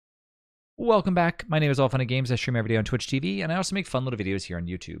Welcome back. My name is All Fun and Games. I stream every day on Twitch TV, and I also make fun little videos here on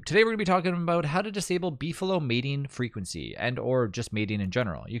YouTube. Today we're going to be talking about how to disable Beefalo mating frequency and or just mating in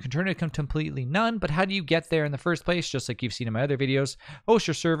general. You can turn it completely none, but how do you get there in the first place? Just like you've seen in my other videos, host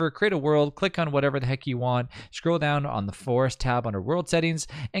your server, create a world, click on whatever the heck you want, scroll down on the forest tab under world settings,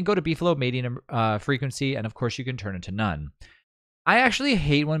 and go to Beefalo mating frequency, and of course you can turn it to none. I actually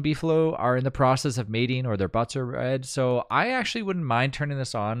hate when Beefalo are in the process of mating or their butts are red, so I actually wouldn't mind turning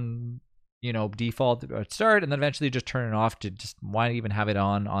this on, default at start, and then eventually just turn it off. To just why even have it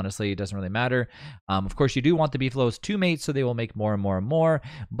on? Honestly, it doesn't really matter. Of course, you do want the Beefalos to mate, so they will make more and more and more.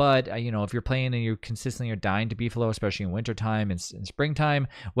 But if you're playing and you consistently are dying to Beefalo, especially in wintertime and in springtime,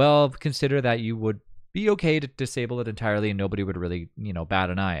 well, consider that you would be okay to disable it entirely and nobody would really, bat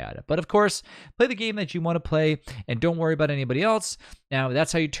an eye at it. But of course, play the game that you want to play and don't worry about anybody else. Now,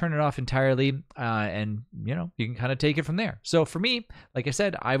 that's how you turn it off entirely, and, you can kind of take it from there. So for me, like I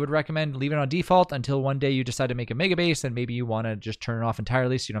said, I would recommend leaving it on default until one day you decide to make a mega base and maybe you want to just turn it off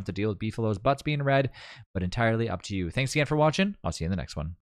entirely so you don't have to deal with Beefalo's butts being red, but entirely up to you. Thanks again for watching. I'll see you in the next one.